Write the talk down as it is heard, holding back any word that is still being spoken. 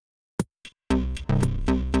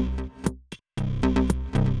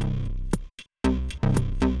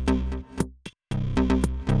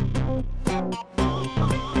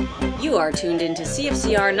You are tuned into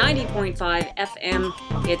CFCR 90.5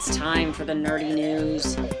 FM. It's time for the nerdy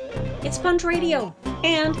news. It's Punch Radio,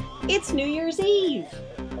 and it's New Year's Eve.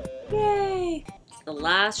 Yay! It's the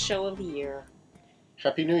last show of the year.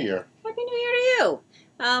 Happy New Year. Happy New Year to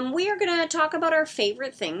you. We are going to talk about our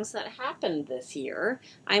favorite things that happened this year.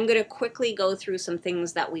 I'm going to quickly go through some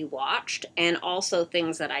things that we watched and also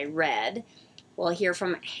things that I read. We'll hear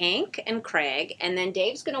from Hank and Craig, and then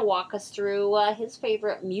Dave's going to walk us through his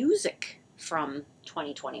favorite music from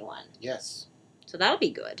 2021. Yes. So that'll be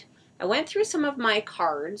good. I went through some of my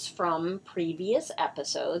cards from previous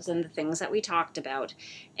episodes and the things that we talked about,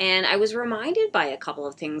 and I was reminded by a couple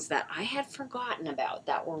of things that I had forgotten about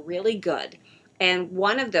that were really good. And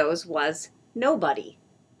one of those was Nobody,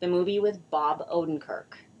 the movie with Bob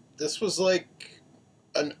Odenkirk. This was like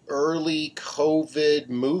an early COVID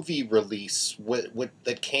movie release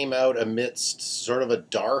that came out amidst sort of a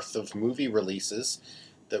dearth of movie releases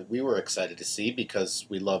that we were excited to see because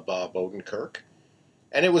we love Bob Odenkirk.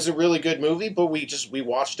 And it was a really good movie, but we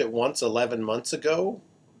watched it once 11 months ago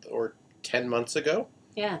or 10 months ago.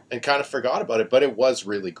 Yeah. And kind of forgot about it, but it was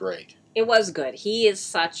really great. It was good. He is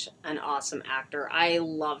such an awesome actor. I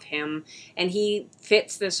love him. And he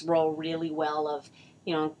fits this role really well of,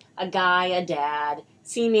 you know, a guy, a dad,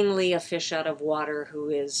 seemingly a fish out of water who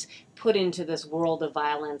is put into this world of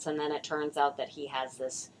violence, and then it turns out that he has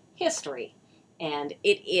this history. And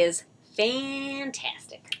it is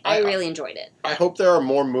fantastic. I really enjoyed it. I hope there are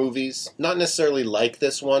more movies, not necessarily like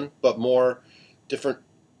this one, but more different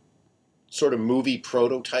sort of movie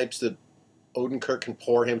prototypes that Odenkirk can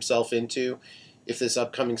pour himself into if this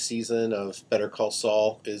upcoming season of Better Call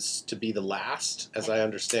Saul is to be the last, as I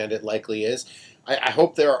understand it likely is. I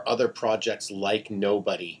hope there are other projects like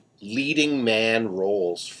Nobody, leading man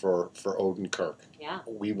roles for Odenkirk. Yeah.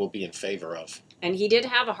 We will be in favor of. And he did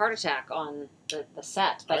have a heart attack on the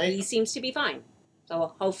set, but he seems to be fine.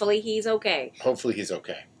 So hopefully he's okay. Hopefully he's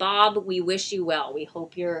okay. Bob, we wish you well. We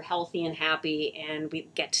hope you're healthy and happy, and we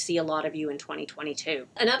get to see a lot of you in 2022.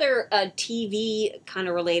 Another TV kind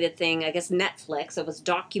of related thing, I guess Netflix, it was a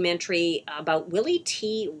documentary about Willie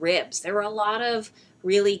T. Ribbs. There were a lot of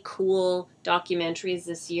really cool documentaries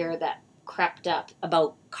this year that crept up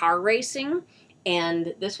about car racing.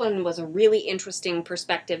 And this one was a really interesting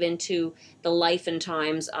perspective into the life and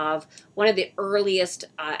times of one of the earliest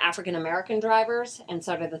African-American drivers and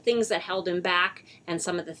sort of the things that held him back and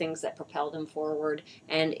some of the things that propelled him forward.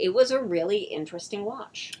 And it was a really interesting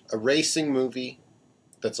watch. A racing movie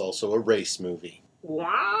that's also a race movie.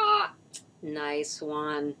 Wow. Nice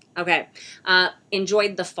one. Okay.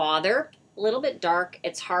 Enjoyed The Father. A little bit dark.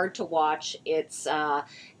 It's hard to watch. It's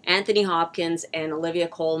Anthony Hopkins and Olivia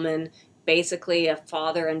Colman, basically a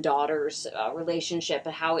father and daughter's relationship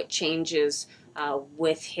and how it changes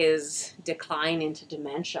with his decline into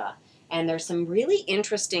dementia. And there's some really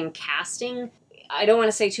interesting casting. I don't want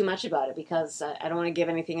to say too much about it because I don't want to give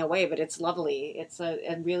anything away, but it's lovely. It's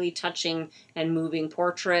a really touching and moving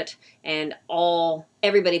portrait, and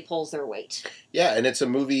everybody pulls their weight. Yeah, and it's a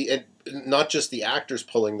movie, not just the actors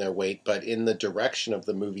pulling their weight, but in the direction of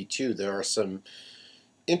the movie too. There are some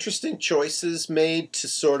interesting choices made to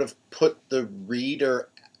sort of put the reader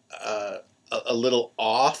a little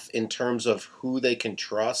off in terms of who they can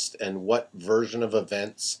trust and what version of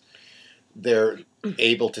events they're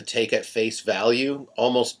able to take at face value,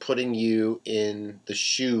 almost putting you in the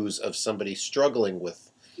shoes of somebody struggling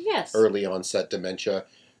with early onset dementia,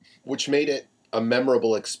 which made it a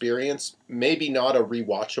memorable experience. Maybe not a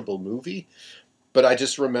rewatchable movie, but I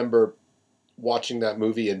just remember watching that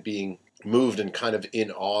movie and being moved and kind of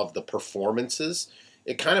in awe of the performances.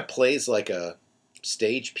 It kind of plays like a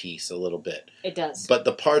stage piece a little bit. It does. But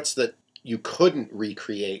the parts that you couldn't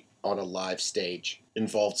recreate on a live stage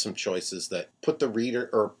involved some choices that put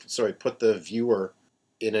the viewer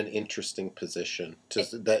in an interesting position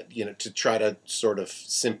to try to sort of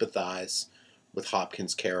sympathize with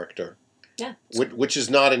Hopkins' character. Yeah. Which is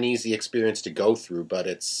not an easy experience to go through, but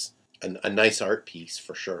it's a nice art piece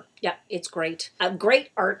for sure. Yeah, it's great. A great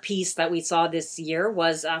art piece that we saw this year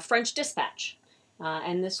was French Dispatch.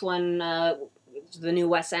 And this one, the new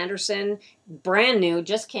Wes Anderson, brand new,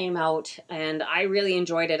 just came out, and I really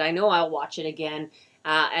enjoyed it. I know I'll watch it again.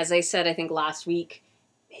 As I said, I think last week,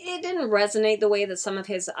 it didn't resonate the way that some of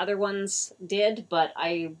his other ones did, but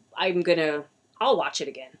I'll watch it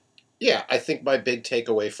again. Yeah, I think my big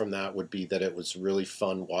takeaway from that would be that it was really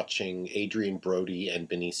fun watching Adrien Brody and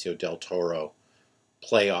Benicio del Toro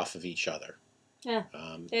play off of each other. Yeah,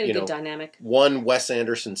 they had a good dynamic. One Wes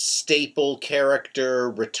Anderson staple character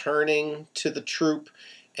returning to the troupe,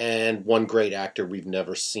 and one great actor we've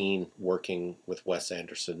never seen working with Wes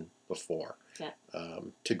Anderson before. Yeah.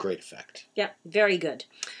 to great effect. Yeah, very good.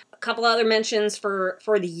 A couple other mentions for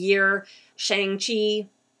the year. Shang-Chi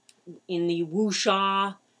in the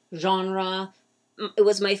wuxia genre. It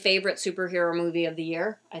was my favorite superhero movie of the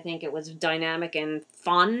year. I think it was dynamic and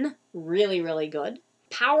fun. Really, really good.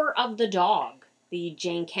 Power of the Dog, the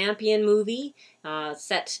Jane Campion movie,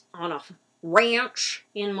 set on a ranch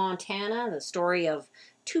in Montana. The story of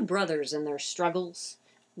two brothers and their struggles.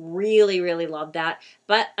 Really, really loved that.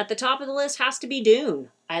 But at the top of the list has to be Dune.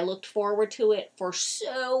 I looked forward to it for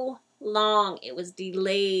so long. It was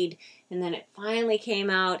delayed, and then it finally came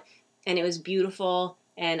out, and it was beautiful,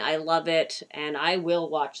 and I love it, and I will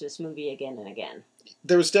watch this movie again and again.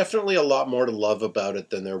 There was definitely a lot more to love about it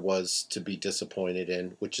than there was to be disappointed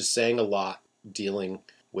in, which is saying a lot, dealing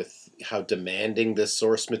with how demanding this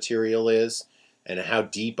source material is and how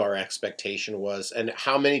deep our expectation was and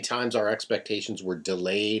how many times our expectations were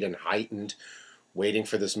delayed and heightened waiting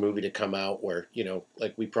for this movie to come out, where,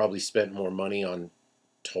 like, we probably spent more money on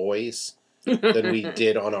toys than we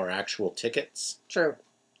did on our actual tickets. True.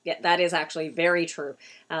 Yeah, that is actually very true.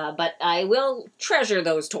 But I will treasure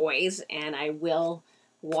those toys, and I will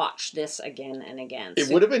watch this again and again. It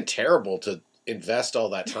would have been terrible to invest all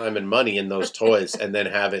that time and money in those toys and then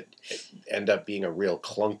have it end up being a real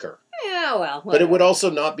clunker. Yeah, well. But it would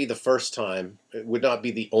also not be the first time. It would not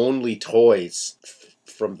be the only toys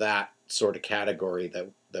from that sort of category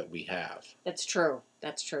that we have. That's true.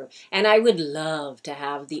 That's true. And I would love to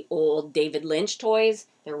have the old David Lynch toys.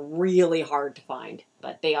 They're really hard to find,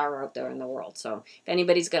 but they are out there in the world. So if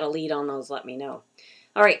anybody's got a lead on those, let me know.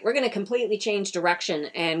 All right, we're going to completely change direction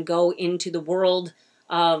and go into the world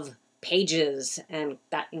of pages, and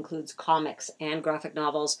that includes comics and graphic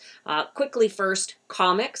novels. Quickly first,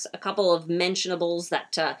 comics, a couple of mentionables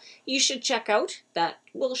that you should check out that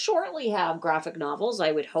will shortly have graphic novels,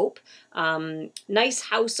 I would hope. Nice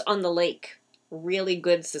House on the Lake, really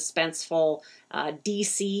good suspenseful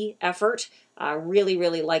DC effort. Really,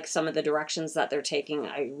 really like some of the directions that they're taking.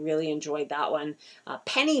 I really enjoyed that one.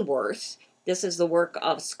 Pennyworth, this is the work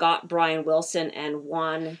of Scott Bryan Wilson and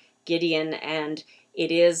Juan Gideon, and it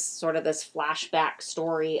is sort of this flashback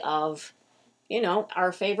story of,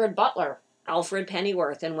 our favorite butler, Alfred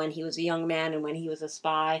Pennyworth, and when he was a young man and when he was a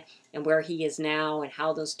spy and where he is now and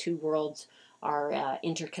how those two worlds are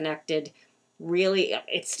interconnected. Really,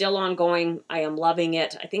 it's still ongoing. I am loving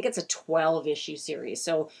it. I think it's a 12-issue series,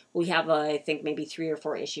 so we have, I think, maybe 3 or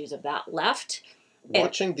 4 issues of that left.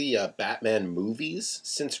 Watching the Batman movies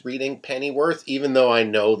since reading Pennyworth, even though I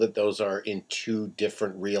know that those are in 2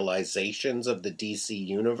 different realizations of the DC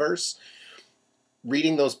universe,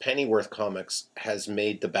 reading those Pennyworth comics has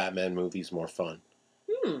made the Batman movies more fun.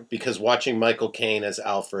 Because watching Michael Caine as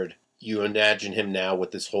Alfred, you imagine him now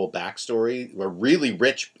with this whole backstory, a really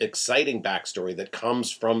rich, exciting backstory that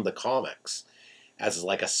comes from the comics as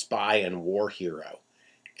like a spy and war hero.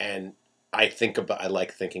 And I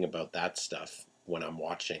like thinking about that stuff when I'm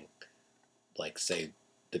watching, like, say,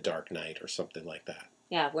 The Dark Knight or something like that.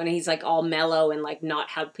 Yeah, when he's like all mellow and like not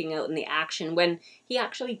helping out in the action when he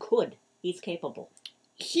actually could. He's capable.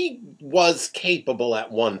 He was capable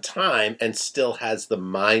at one time and still has the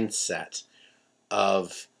mindset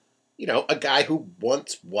of, a guy who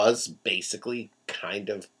once was basically kind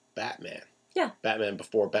of Batman. Yeah. Batman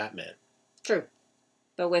before Batman. True.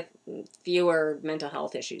 But with fewer mental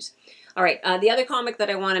health issues. All right, the other comic that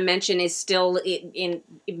I want to mention is still in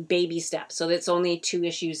baby steps, so it's only 2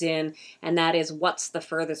 issues in, and that is What's the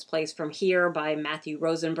Furthest Place from Here by Matthew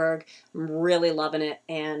Rosenberg. I'm really loving it,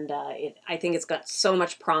 and I think it's got so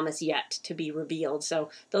much promise yet to be revealed. So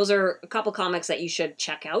those are a couple comics that you should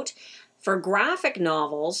check out. For graphic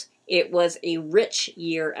novels, it was a rich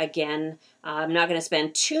year again. I'm not going to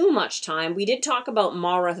spend too much time. We did talk about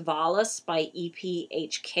Marath Valis by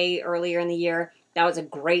EPHK earlier in the year. That was a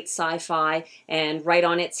great sci-fi, and right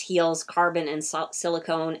on its heels, Carbon and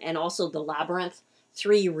Silicone, and also The Labyrinth.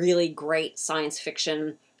 3 really great science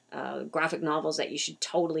fiction graphic novels that you should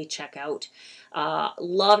totally check out.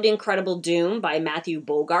 Loved Incredible Doom by Matthew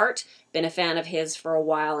Bogart. Been a fan of his for a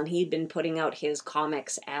while, and he'd been putting out his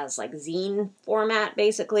comics as like zine format,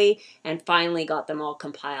 basically, and finally got them all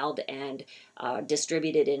compiled and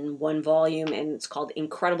distributed in 1 volume, and it's called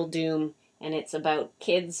Incredible Doom, and it's about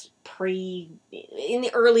kids in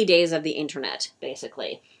the early days of the internet,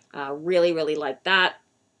 basically. Really, really like that.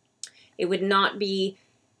 It would not be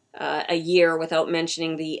a year without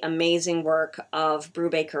mentioning the amazing work of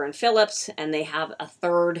Brubaker and Phillips, and they have a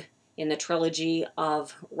 3rd in the trilogy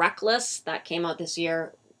of Reckless that came out this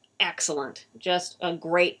year. Excellent. Just a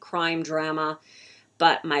great crime drama.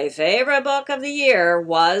 But my favorite book of the year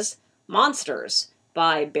was Monsters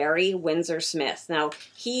by Barry Windsor Smith. Now,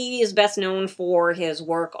 he is best known for his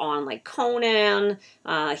work on like Conan.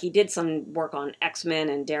 He did some work on X-Men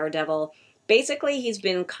and Daredevil. Basically, he's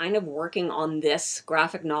been kind of working on this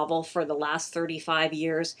graphic novel for the last 35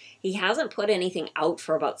 years. He hasn't put anything out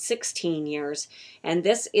for about 16 years. And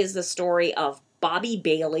this is the story of Bobby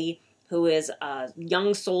Bailey, who is a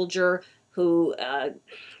young soldier who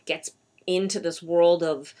gets into this world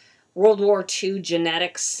of World War II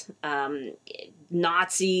genetics,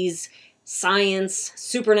 Nazis, science,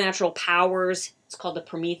 supernatural powers. It's called the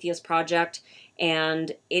Prometheus Project,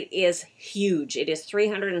 and it is huge. It is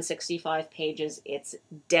 365 pages. It's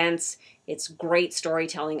dense. It's great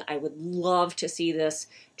storytelling. I would love to see this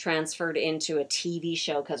transferred into a TV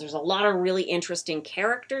show because there's a lot of really interesting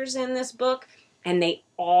characters in this book, and they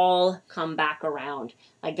all come back around.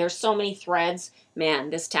 Like, there's so many threads. Man,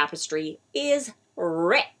 this tapestry is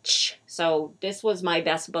rich. So this was my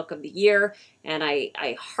best book of the year, and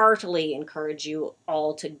I heartily encourage you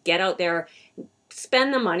all to get out there,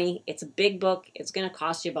 spend the money. It's a big book. It's going to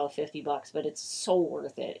cost you about $50, but it's so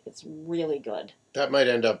worth it. It's really good. That might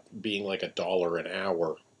end up being like $1 an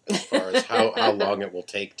hour as far as how long it will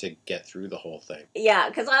take to get through the whole thing. Yeah,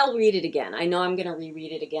 because I'll read it again. I know I'm going to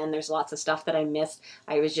reread it again. There's lots of stuff that I missed.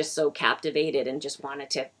 I was just so captivated and just wanted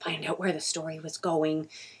to find out where the story was going.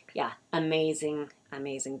 Yeah, amazing,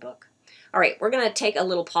 amazing book. All right, we're going to take a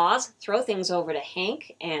little pause, throw things over to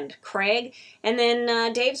Hank and Craig, and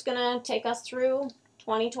then Dave's going to take us through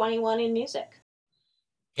 2021 in music.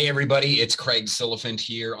 Hey, everybody, it's Craig Silliphant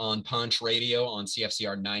here on Punch Radio on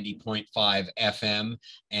CFCR 90.5 FM,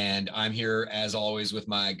 and I'm here, as always, with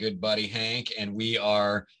my good buddy Hank, and we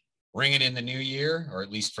are ringing in the new year, or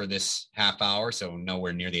at least for this half hour, so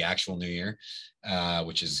nowhere near the actual new year,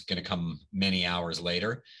 which is going to come many hours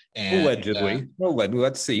later. And, allegedly. Well,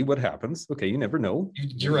 let's see what happens. Okay, you never know.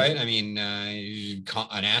 You're right. I mean,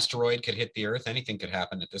 an asteroid could hit the Earth. Anything could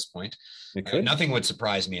happen at this point. It could. Nothing would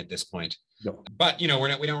surprise me at this point. No. But, we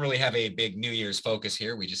don't really have a big New Year's focus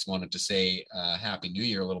here. We just wanted to say Happy New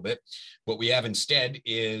Year a little bit. What we have instead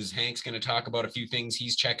is Hank's going to talk about a few things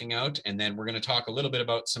he's checking out, and then we're going to talk a little bit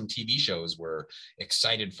about some TV shows we're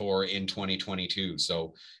excited for in 2022.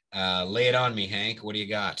 So lay it on me, Hank. What do you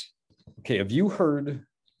got? Okay, have you heard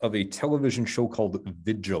of a television show called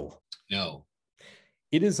Vigil? No.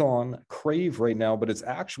 It is on Crave right now, but it's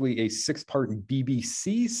actually a 6-part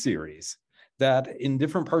BBC series that in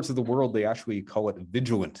different parts of the world, they actually call it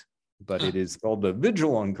Vigilant, but It is called The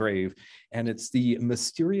Vigil on Crave, and it's the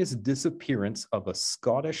mysterious disappearance of a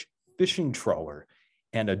Scottish fishing trawler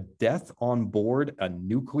and a death on board a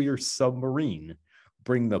nuclear submarine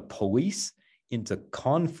bring the police into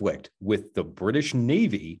conflict with the British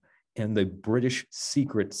Navy and the British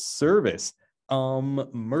Secret Service.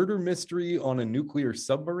 Murder mystery on a nuclear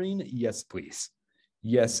submarine? Yes, please.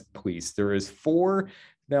 Yes, please. There is 5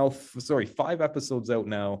 episodes out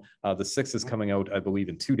now. The 6th is coming out, I believe,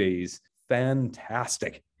 in 2 days.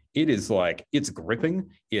 Fantastic. It is like, it's gripping.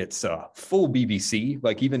 It's full BBC,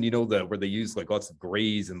 like even, where they use like lots of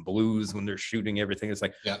grays and blues when they're shooting everything. It's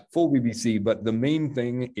like full BBC. But the main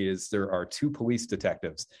thing is there are 2 police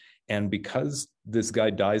detectives. And because this guy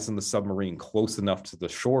dies in the submarine close enough to the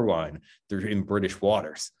shoreline, they're in British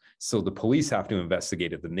waters. So the police have to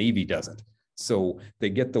investigate it. The Navy doesn't. So they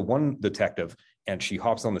get the one detective and she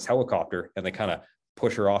hops on this helicopter and they kind of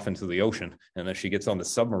push her off into the ocean. And then she gets on the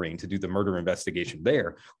submarine to do the murder investigation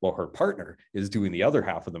there, while her partner is doing the other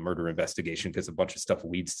half of the murder investigation because a bunch of stuff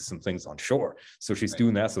leads to some things on shore. So she's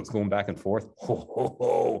doing that. So it's going back and forth.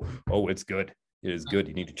 Oh, it's good. It is good.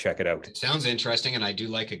 You need to check it out. It sounds interesting, and I do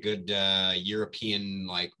like a good European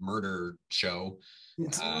murder show.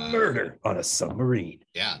 It's murder on a submarine.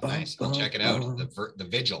 Yeah, nice. I'll check it out. The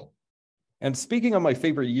Vigil. And speaking of my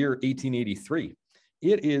favorite year, 1883,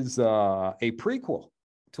 it is a prequel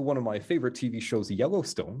to one of my favorite TV shows,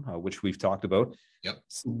 Yellowstone, which we've talked about. Yep.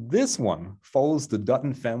 So this one follows the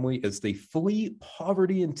Dutton family as they flee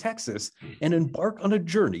poverty in Texas and embark on a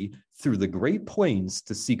journey through the Great Plains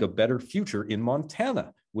to seek a better future in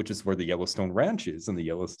Montana, which is where the Yellowstone Ranch is in the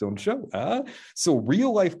Yellowstone show. So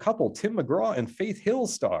real life couple Tim McGraw and Faith Hill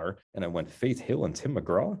star. And I went, Faith Hill and Tim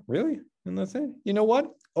McGraw? Really? And that's it. You know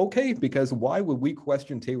what? Okay, because why would we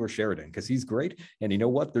question Taylor Sheridan? Because he's great. And you know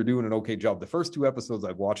what? They're doing an okay job. The first 2 episodes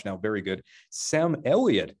I've watched now, very good. Sam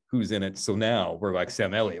Elliott, who's in it. So now we're like,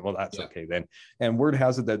 Sam Elliott. Well, that's okay then. And word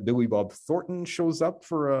has it that Billy Bob Thornton shows up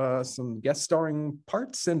for some guest starring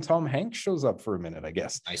parts, and Tom Hanks shows up for a minute, I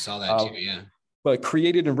guess. I saw that too, yeah. But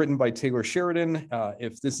created and written by Taylor Sheridan.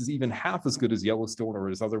 If this is even half as good as Yellowstone or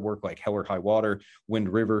his other work like Hell or High Water, Wind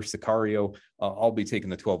River, Sicario, I'll be taking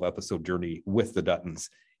the 12-episode journey with the Duttons.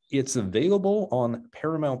 It's available on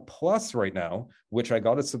Paramount Plus right now, which I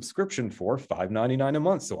got a subscription for $5.99 a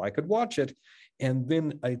month so I could watch it. And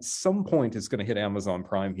then at some point, it's going to hit Amazon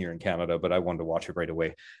Prime here in Canada, but I wanted to watch it right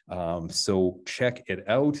away. So check it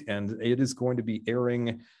out. And it is going to be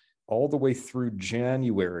airing all the way through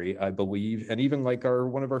January, I believe. And even like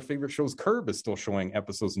one of our favorite shows, Curb, is still showing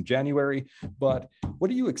episodes in January. But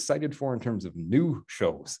what are you excited for in terms of new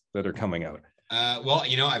shows that are coming out? Well,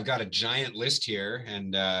 I've got a giant list here,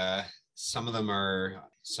 and some of them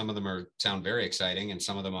sound very exciting, and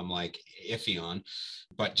some of them I'm like iffy on.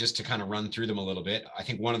 But just to kind of run through them a little bit, I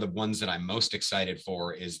think one of the ones that I'm most excited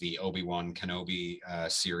for is the Obi-Wan Kenobi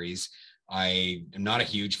series. I am not a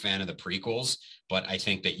huge fan of the prequels, but I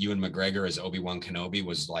think that Ewan McGregor as Obi-Wan Kenobi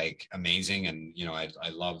was like amazing, and I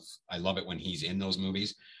love it when he's in those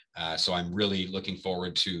movies. So I'm really looking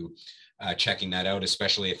forward to checking that out,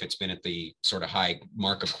 especially if it's been at the sort of high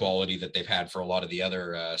mark of quality that they've had for a lot of the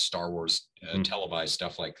other Star Wars televised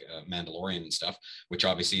stuff like Mandalorian and stuff, which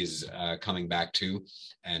obviously is coming back too.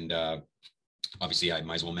 And obviously, I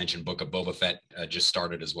might as well mention Book of Boba Fett just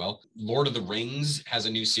started as well. Lord of the Rings has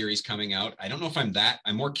a new series coming out. I don't know if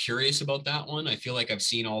I'm more curious about that one. I feel like I've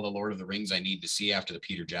seen all the Lord of the Rings I need to see after the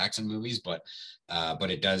Peter Jackson movies, but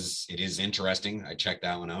it is interesting. I checked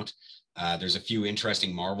that one out. There's a few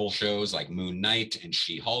interesting Marvel shows like Moon Knight and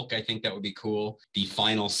She-Hulk. I think that would be cool. The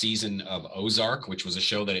final season of Ozark, which was a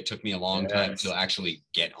show that it took me a long time to actually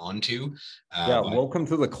get onto. Welcome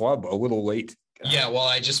to the club. A little late. Yeah, well,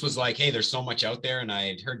 I just was like, hey, there's so much out there, and I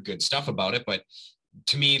had heard good stuff about it, but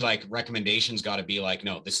to me, like, recommendations got to be like,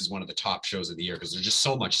 no, this is one of the top shows of the year, because there's just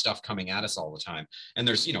so much stuff coming at us all the time. And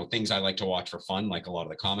there's, things I like to watch for fun, like a lot of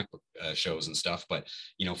the comic book shows and stuff. But,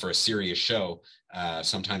 for a serious show,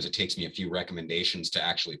 sometimes it takes me a few recommendations to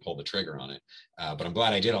actually pull the trigger on it. But I'm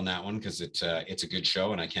glad I did on that one, because it's a good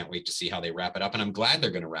show, and I can't wait to see how they wrap it up. And I'm glad they're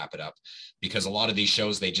going to wrap it up, because a lot of these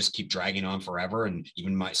shows, they just keep dragging on forever. And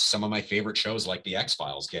even some of my favorite shows like the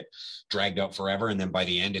X-Files get dragged out forever. And then by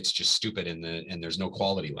the end, it's just stupid, and there's no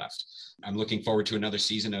quality left. I'm looking forward to another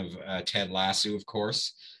season of Ted Lasso, of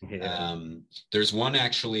course. Yeah. There's one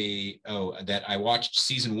actually, that I watched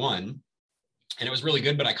season 1, and it was really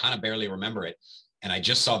good, but I kind of barely remember it. And I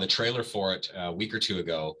just saw the trailer for it a week or two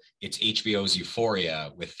ago. It's HBO's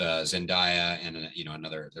Euphoria with Zendaya and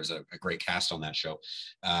there's a great cast on that show.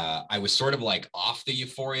 I was sort of like off the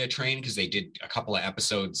Euphoria train, because they did a couple of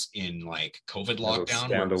episodes in like COVID lockdown.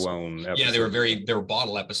 Standalone episodes. Yeah, they were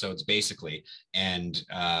bottle episodes basically. And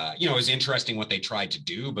it was interesting what they tried to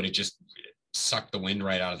do, but it just sucked the wind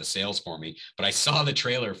right out of the sails for me. But I saw the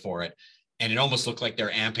trailer for it, and it almost looked like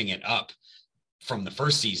they're amping it up from the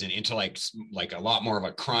first season into like a lot more of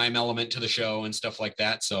a crime element to the show and stuff like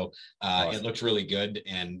that. So awesome. It looked really good.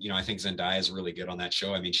 And, I think Zendaya is really good on that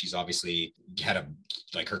show. I mean, she's obviously had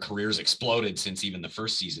her career's exploded since even the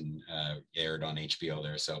first season aired on HBO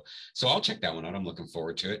there. So I'll check that one out. I'm looking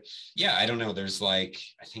forward to it. Yeah. I don't know. There's I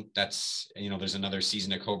think that's, there's another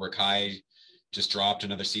season of Cobra Kai just dropped,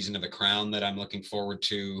 another season of The Crown that I'm looking forward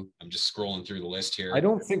to. I'm just scrolling through the list here. I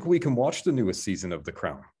don't think we can watch the newest season of The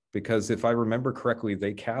Crown, because if I remember correctly,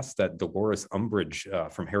 they cast that Dolores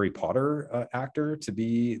Umbridge from Harry Potter actor to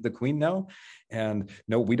be the queen now. And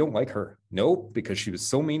no, we don't like her. Nope, because she was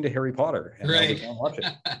so mean to Harry Potter. And right. Now we can't watch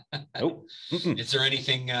it. Nope. Is there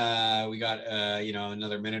anything, we got,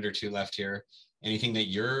 another minute or two left here. Anything that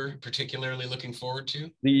you're particularly looking forward to?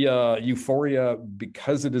 The Euphoria,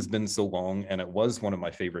 because it has been so long, and it was one of my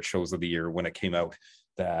favorite shows of the year when it came out,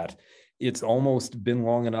 that it's almost been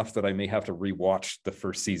long enough that I may have to rewatch the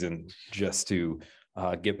first season just to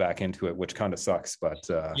get back into it, which kind of sucks. But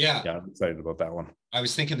yeah, I'm excited about that one. I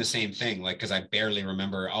was thinking the same thing, because I barely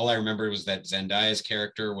remember. All I remember was that Zendaya's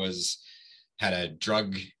character had a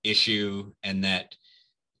drug issue, and that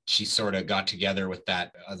she sort of got together with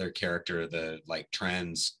that other character, the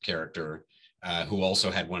trans character, who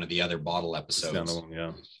also had one of the other bottle episodes.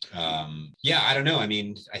 Yeah, I don't know. I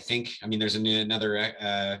mean, there's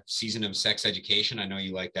another season of Sex Education. I know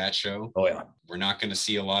you like that show. Oh yeah. We're not going to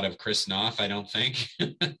see a lot of Chris Noth, I don't think,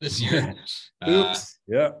 this year. Oops.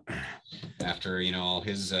 Yeah. After all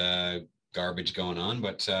his garbage going on,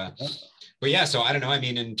 but yeah, so I don't know. I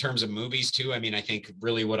mean, in terms of movies too, I think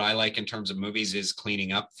really what I like in terms of movies is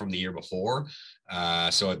cleaning up from the year before.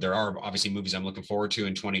 So there are obviously movies I'm looking forward to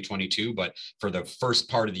in 2022, but for the first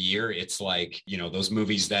part of the year, it's like, those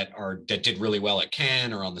movies that did really well at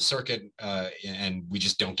Cannes or on the circuit, and we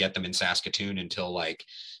just don't get them in Saskatoon until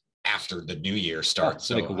after the new year starts.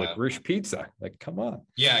 So, like Licorice Pizza, come on.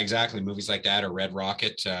 Yeah, exactly. Movies like that, or Red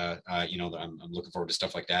Rocket. I'm looking forward to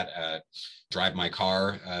stuff like that. Drive My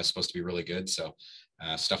Car is supposed to be really good. So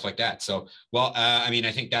stuff like that. So, well, I mean,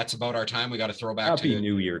 I think that's about our time. We got to throw back Happy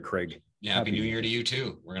New Year, Craig. Yeah, Happy New Year to you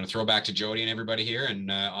too. We're going to throw back to Jody and everybody here.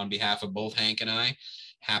 And on behalf of both Hank and I,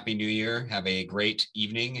 Happy New Year. Have a great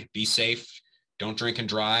evening. Be safe. Don't drink and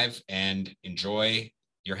drive, and enjoy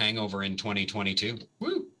your hangover in 2022.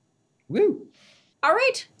 Woo! Woo! All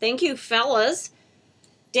right. Thank you, fellas.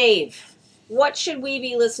 Dave, what should we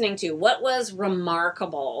be listening to? What was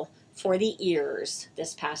remarkable for the ears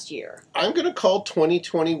this past year? I'm going to call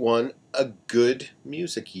 2021 a good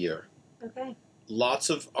music year. Okay. Lots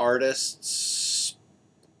of artists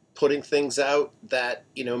putting things out that,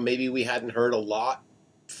 maybe we hadn't heard a lot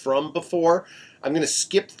from before. I'm going to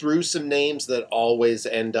skip through some names that always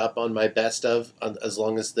end up on my best of, as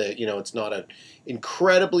long as it's not an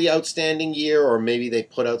incredibly outstanding year, or maybe they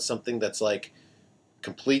put out something that's like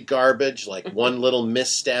complete garbage, like one little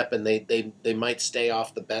misstep, and they might stay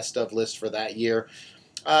off the best of list for that year.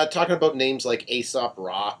 Talking about names like Aesop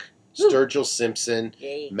Rock, Sturgill Simpson,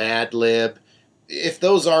 Madlib. If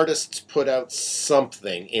those artists put out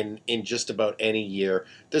something in just about any year,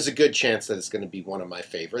 there's a good chance that it's going to be one of my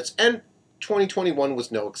favorites. And 2021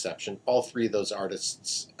 was no exception. All three of those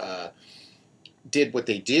artists did what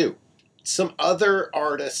they do. Some other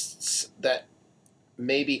artists that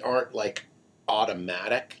maybe aren't like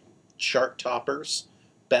automatic chart toppers,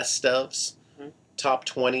 best ofs, top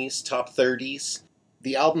 20s, top 30s.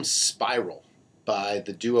 The album Spiral by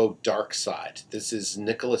the duo Darkside. This is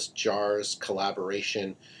Nicholas Jar's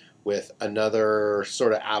collaboration with another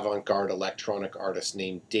sort of avant-garde electronic artist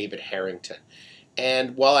named David Harrington.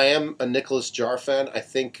 And while I am a Nicholas Jar fan, I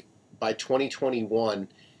think by 2021,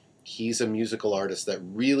 he's a musical artist that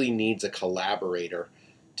really needs a collaborator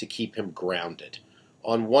to keep him grounded.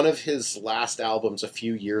 On one of his last albums a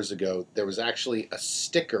few years ago, there was actually a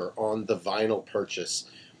sticker on the vinyl purchase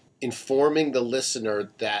informing the listener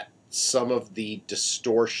that some of the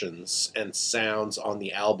distortions and sounds on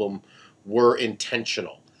the album were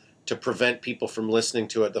intentional, to prevent people from listening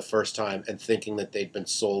to it the first time and thinking that they'd been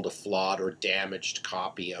sold a flawed or damaged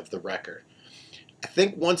copy of the record. I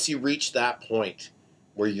think once you reach that point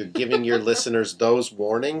where you're giving your listeners those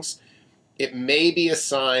warnings, it may be a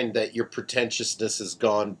sign that your pretentiousness has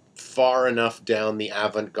gone far enough down the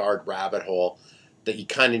avant-garde rabbit hole that you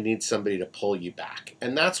kind of need somebody to pull you back.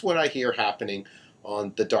 And that's what I hear happening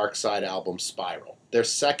on the Darkside album Spiral. Their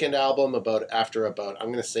second album, after I'm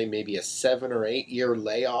going to say maybe a 7 or 8 year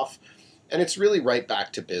layoff, and it's really right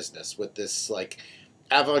back to business with this like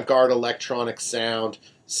avant-garde electronic sound,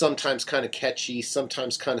 sometimes kind of catchy,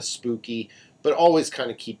 sometimes kind of spooky, but always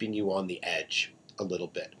kind of keeping you on the edge a little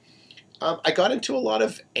bit. I got into a lot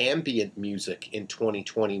of ambient music in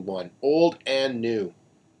 2021, old and new.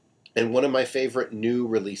 And one of my favorite new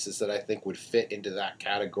releases that I think would fit into that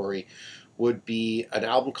category would be an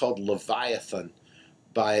album called Leviathan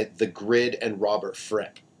by The Grid and Robert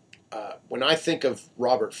Fripp. When I think of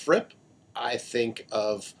Robert Fripp, I think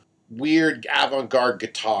of weird avant-garde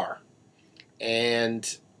guitar.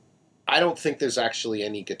 And I don't think there's actually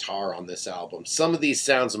any guitar on this album. Some of these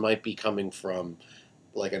sounds might be coming from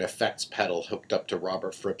like an effects pedal hooked up to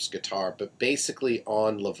Robert Fripp's guitar. But basically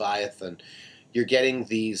on Leviathan, you're getting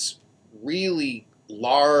these really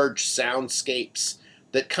large soundscapes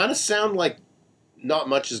that kind of sound like not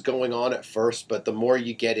much is going on at first, but the more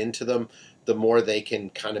you get into them, the more they can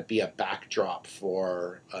kind of be a backdrop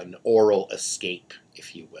for an aural escape,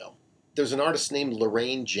 if you will. There's an artist named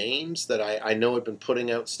Lorraine James that I know had been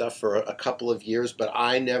putting out stuff for a couple of years, but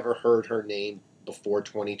I never heard her name before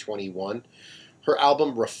 2021. Her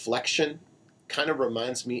album Reflection kind of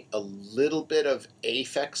reminds me a little bit of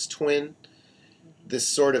Aphex Twin, this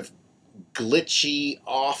sort of glitchy,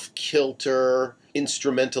 off-kilter,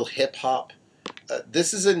 instrumental hip-hop.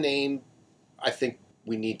 This is a name I think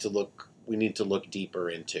we need to look deeper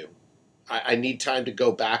into. I need time to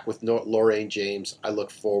go back with Lorraine James. I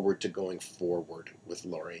look forward to going forward with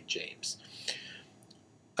Lorraine James.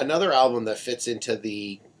 Another album that fits into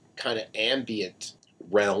the kind of ambient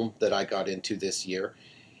realm that I got into this year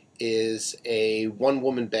is a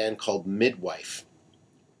one-woman band called Midwife.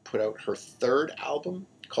 Put out her third album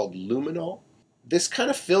called Luminol. This kind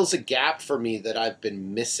of fills a gap for me that I've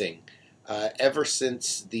been missing ever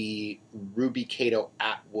since the Ruby Kato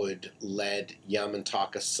Atwood-led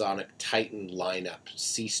Yamantaka Sonic Titan lineup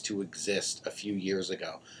ceased to exist a few years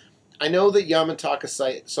ago. I know that Yamantaka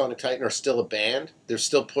Sonic Titan are still a band. They're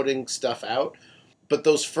still putting stuff out. But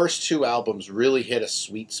those first two albums really hit a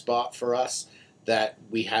sweet spot for us that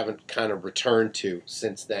we haven't kind of returned to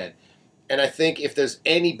since then. And I think if there's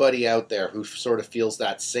anybody out there who sort of feels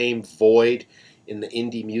that same void in the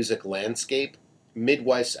indie music landscape,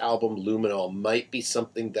 Midwife's album Luminol might be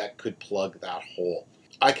something that could plug that hole.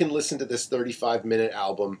 I can listen to this 35-minute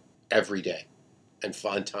album every day and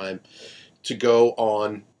find time to go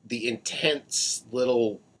on the intense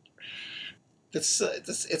little...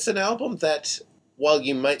 It's an album that, while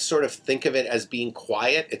you might sort of think of it as being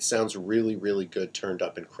quiet, it sounds really, really good turned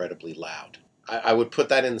up incredibly loud. I would put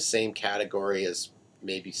that in the same category as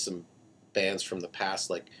maybe some bands from the past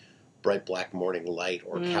like Bright Black Morning Light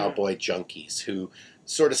or Cowboy Junkies, who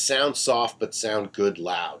sort of sound soft but sound good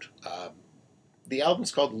loud. The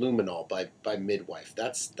album's called Luminol by Midwife.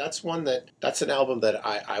 That's an album that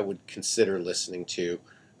I would consider listening to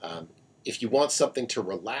if you want something to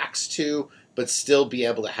relax to, but still be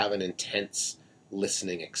able to have an intense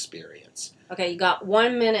listening experience. Okay, you got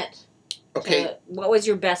 1 minute. Okay. What was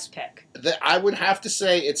your best pick? I would have to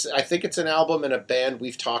say I think it's an album and a band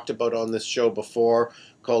we've talked about on this show before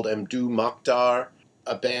called Mdou Moctar,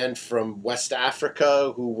 a band from West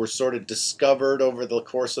Africa who were sort of discovered over the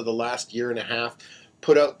course of the last year and a half,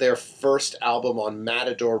 put out their first album on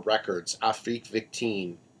Matador Records, Afrique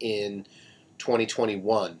Victime, in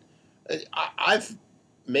 2021. I've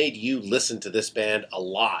made you listen to this band a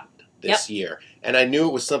lot this year, and I knew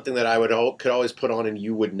it was something that I could always put on and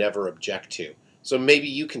you would never object to. So maybe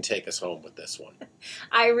you can take us home with this one.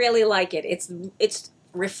 I really like it. It's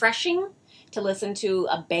refreshing to listen to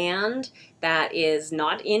a band that is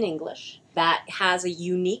not in English, that has a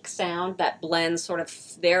unique sound that blends sort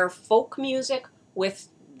of their folk music with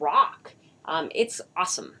rock. It's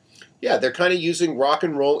awesome. Yeah, they're kind of using rock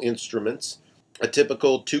and roll instruments, a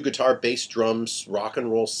typical 2-guitar bass drums rock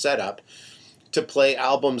and roll setup, to play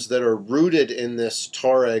albums that are rooted in this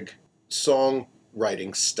Tuareg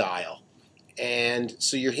songwriting style. And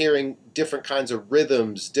so you're hearing different kinds of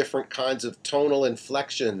rhythms, different kinds of tonal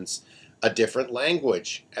inflections, a different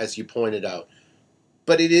language, as you pointed out.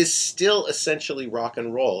 But it is still essentially rock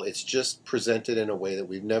and roll. It's just presented in a way that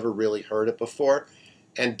we've never really heard it before,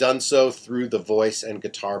 and done so through the voice and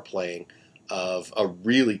guitar playing of a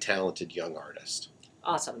really talented young artist.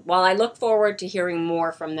 Awesome. Well, I look forward to hearing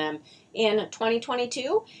more from them in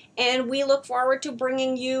 2022, and we look forward to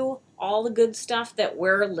bringing you all the good stuff that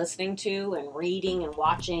we're listening to and reading and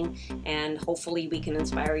watching, and hopefully we can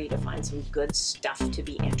inspire you to find some good stuff to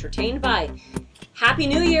be entertained by. Happy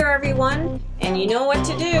New Year, everyone, and you know what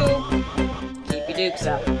to do. Keep your dukes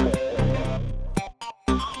up.